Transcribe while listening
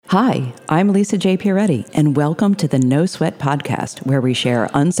Hi, I'm Lisa J. Pieretti, and welcome to the No Sweat Podcast, where we share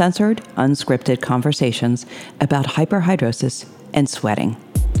uncensored, unscripted conversations about hyperhidrosis and sweating.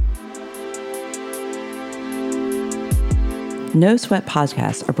 No Sweat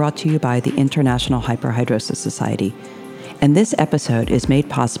Podcasts are brought to you by the International Hyperhidrosis Society, and this episode is made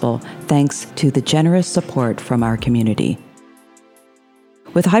possible thanks to the generous support from our community.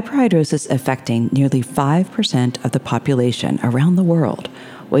 With hyperhidrosis affecting nearly 5% of the population around the world,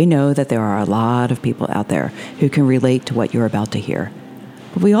 we know that there are a lot of people out there who can relate to what you're about to hear.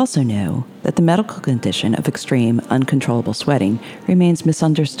 But we also know that the medical condition of extreme, uncontrollable sweating remains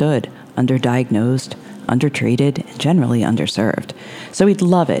misunderstood, underdiagnosed, undertreated, and generally underserved. So we'd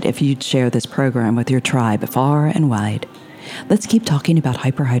love it if you'd share this program with your tribe far and wide. Let's keep talking about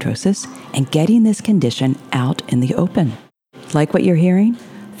hyperhidrosis and getting this condition out in the open. Like what you're hearing?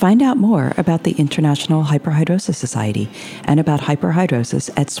 Find out more about the International Hyperhidrosis Society and about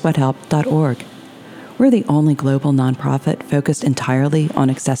hyperhidrosis at sweathelp.org. We're the only global nonprofit focused entirely on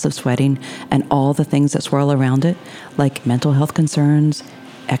excessive sweating and all the things that swirl around it, like mental health concerns,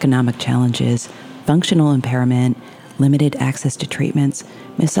 economic challenges, functional impairment, limited access to treatments,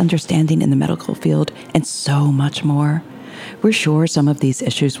 misunderstanding in the medical field, and so much more. We're sure some of these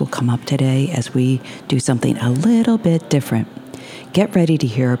issues will come up today as we do something a little bit different. Get ready to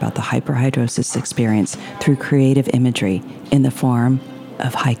hear about the hyperhidrosis experience through creative imagery in the form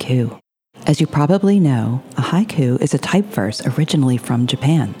of haiku. As you probably know, a haiku is a type verse originally from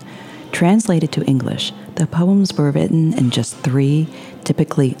Japan. Translated to English, the poems were written in just 3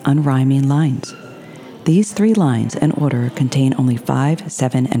 typically unrhyming lines. These 3 lines in order contain only 5,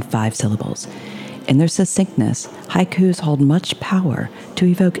 7, and 5 syllables. In their succinctness, haikus hold much power to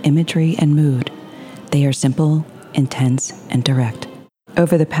evoke imagery and mood. They are simple, intense, and direct.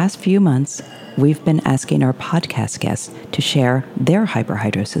 Over the past few months, we've been asking our podcast guests to share their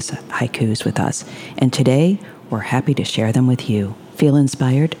hyperhidrosis haikus with us, and today we're happy to share them with you. Feel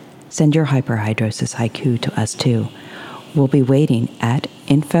inspired? Send your hyperhidrosis haiku to us too. We'll be waiting at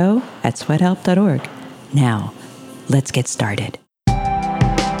info@sweathelp.org. Now, let's get started.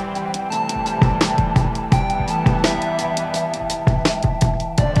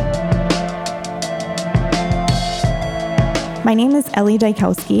 My name is Ellie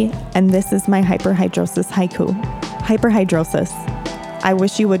Dykowski, and this is my hyperhidrosis haiku. Hyperhidrosis. I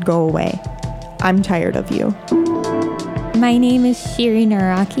wish you would go away. I'm tired of you. My name is Shiri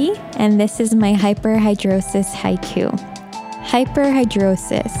Naraki, and this is my hyperhidrosis haiku.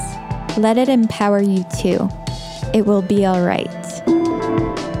 Hyperhidrosis. Let it empower you too. It will be all right.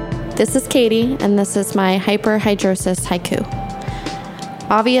 This is Katie, and this is my hyperhidrosis haiku.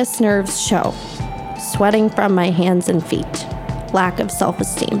 Obvious nerves show. Sweating from my hands and feet. Lack of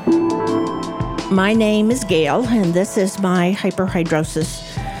self-esteem. My name is Gail, and this is my hyperhidrosis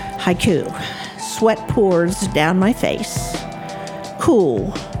haiku. Sweat pours down my face.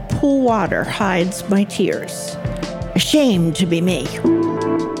 Cool, pool water hides my tears. Ashamed to be me.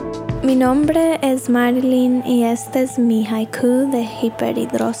 Mi nombre es Marilyn y este es mi haiku de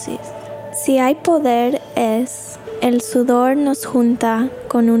hiperhidrosis. Si hay poder es, el sudor nos junta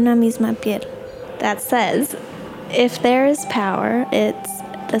con una misma piel. That says, if there is power, it's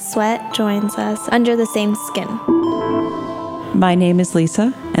the sweat joins us under the same skin. My name is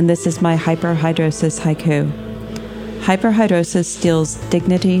Lisa, and this is my hyperhidrosis haiku. Hyperhidrosis steals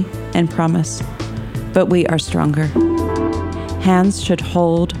dignity and promise, but we are stronger. Hands should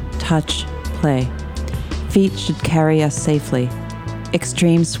hold, touch, play. Feet should carry us safely.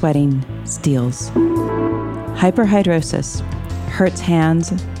 Extreme sweating steals. Hyperhidrosis hurts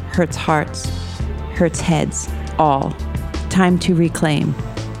hands, hurts hearts, hurts heads, all. Time to reclaim,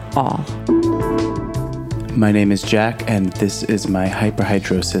 all. My name is Jack, and this is my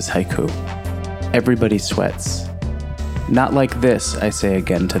hyperhidrosis haiku. Everybody sweats. Not like this, I say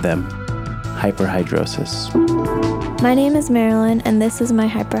again to them. Hyperhidrosis. My name is Marilyn, and this is my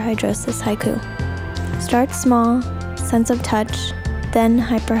hyperhidrosis haiku. Start small, sense of touch, then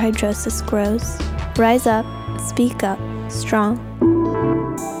hyperhidrosis grows. Rise up, speak up, strong.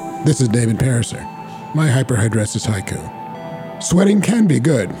 This is David Pariser. My hyperhidrosis haiku. Sweating can be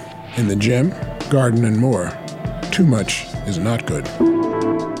good. In the gym, garden, and more. Too much is not good.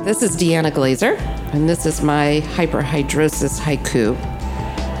 This is Deanna Glazer, and this is my hyperhidrosis haiku.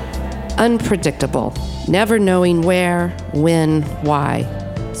 Unpredictable. Never knowing where, when, why.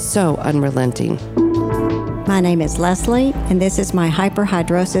 So unrelenting. My name is Leslie, and this is my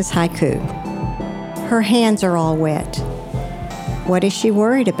hyperhidrosis haiku. Her hands are all wet. What is she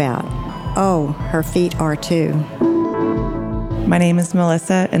worried about? Oh, her feet are too. My name is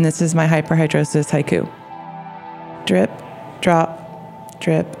Melissa, and this is my hyperhidrosis haiku. Drip, drop,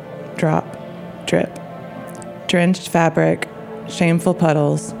 drip, drop, drip. Drenched fabric, shameful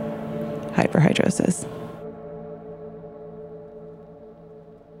puddles, hyperhidrosis.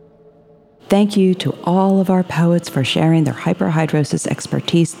 Thank you to all of our poets for sharing their hyperhidrosis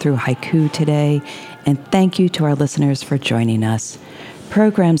expertise through haiku today, and thank you to our listeners for joining us.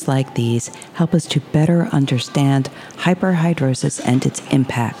 Programs like these help us to better understand hyperhidrosis and its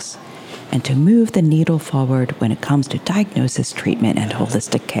impacts, and to move the needle forward when it comes to diagnosis, treatment, and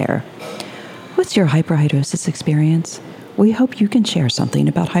holistic care. What's your hyperhidrosis experience? We hope you can share something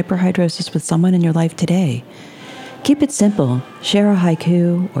about hyperhidrosis with someone in your life today. Keep it simple. Share a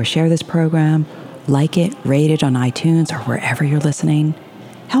haiku or share this program. Like it, rate it on iTunes or wherever you're listening.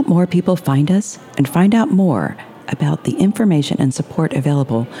 Help more people find us and find out more about the information and support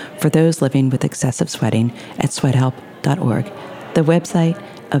available for those living with excessive sweating at sweathelp.org, the website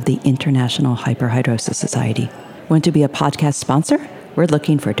of the International Hyperhidrosis Society. Want to be a podcast sponsor? We're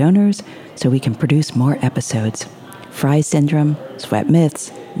looking for donors so we can produce more episodes. Fry syndrome, sweat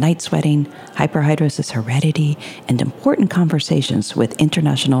myths, night sweating, hyperhidrosis heredity, and important conversations with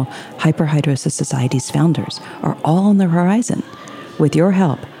International Hyperhidrosis Society's founders are all on the horizon. With your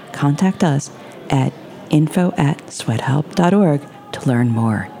help, contact us at info@sweathelp.org to learn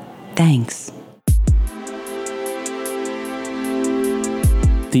more. Thanks.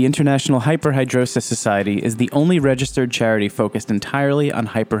 The International Hyperhidrosis Society is the only registered charity focused entirely on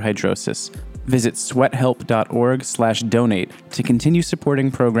hyperhidrosis. Visit sweathelp.org/donate to continue supporting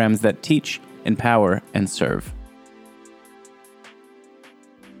programs that teach, empower, and serve.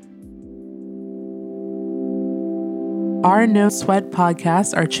 Our No Sweat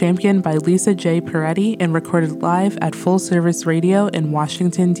podcasts are championed by Lisa J. Peretti and recorded live at Full Service Radio in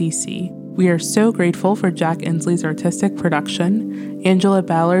Washington, D.C. We are so grateful for Jack Inslee's artistic production, Angela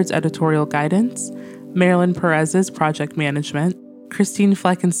Ballard's editorial guidance, Marilyn Perez's project management, Christine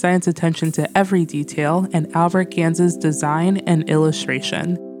Fleckenstein's attention to every detail, and Albert Ganz's design and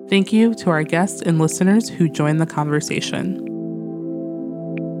illustration. Thank you to our guests and listeners who joined the conversation.